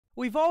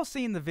We've all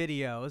seen the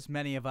videos.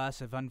 Many of us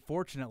have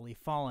unfortunately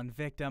fallen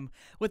victim.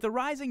 With the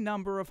rising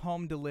number of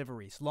home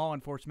deliveries, law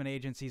enforcement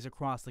agencies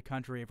across the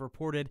country have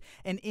reported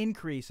an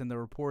increase in the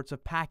reports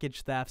of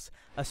package thefts,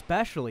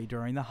 especially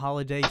during the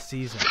holiday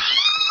season.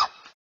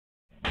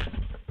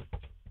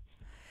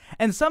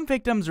 And some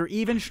victims are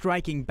even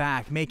striking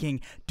back,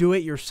 making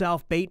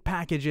do-it-yourself bait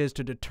packages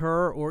to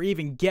deter or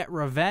even get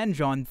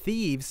revenge on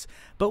thieves.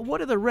 But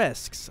what are the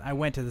risks? I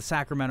went to the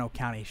Sacramento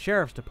County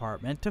Sheriff's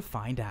Department to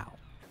find out.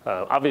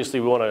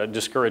 Obviously, we want to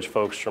discourage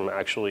folks from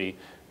actually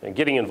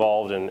getting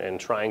involved and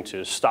trying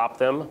to stop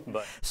them.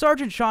 But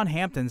Sergeant Sean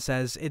Hampton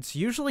says it's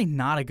usually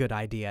not a good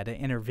idea to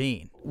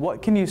intervene.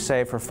 What can you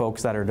say for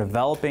folks that are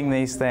developing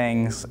these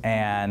things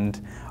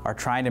and are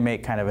trying to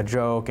make kind of a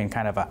joke and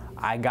kind of a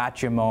I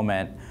got you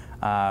moment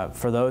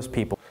for those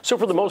people? So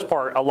for the most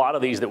part, a lot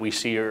of these that we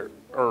see are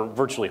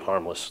virtually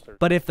harmless.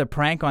 But if the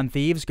prank on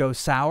thieves goes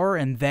sour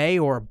and they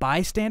or a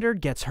bystander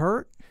gets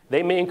hurt,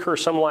 they may incur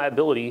some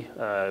liability,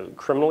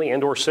 criminally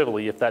and or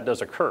civilly, if that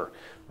does occur.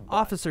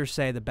 Officers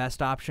say the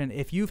best option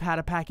if you've had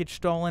a package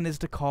stolen is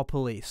to call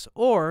police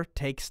or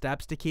take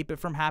steps to keep it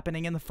from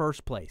happening in the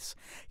first place.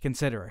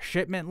 Consider a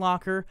shipment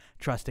locker,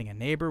 trusting a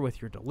neighbor with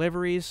your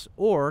deliveries,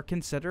 or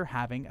consider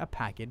having a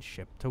package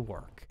shipped to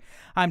work.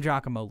 I'm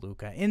Giacomo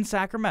Luca in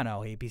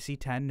Sacramento, ABC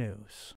 10 News.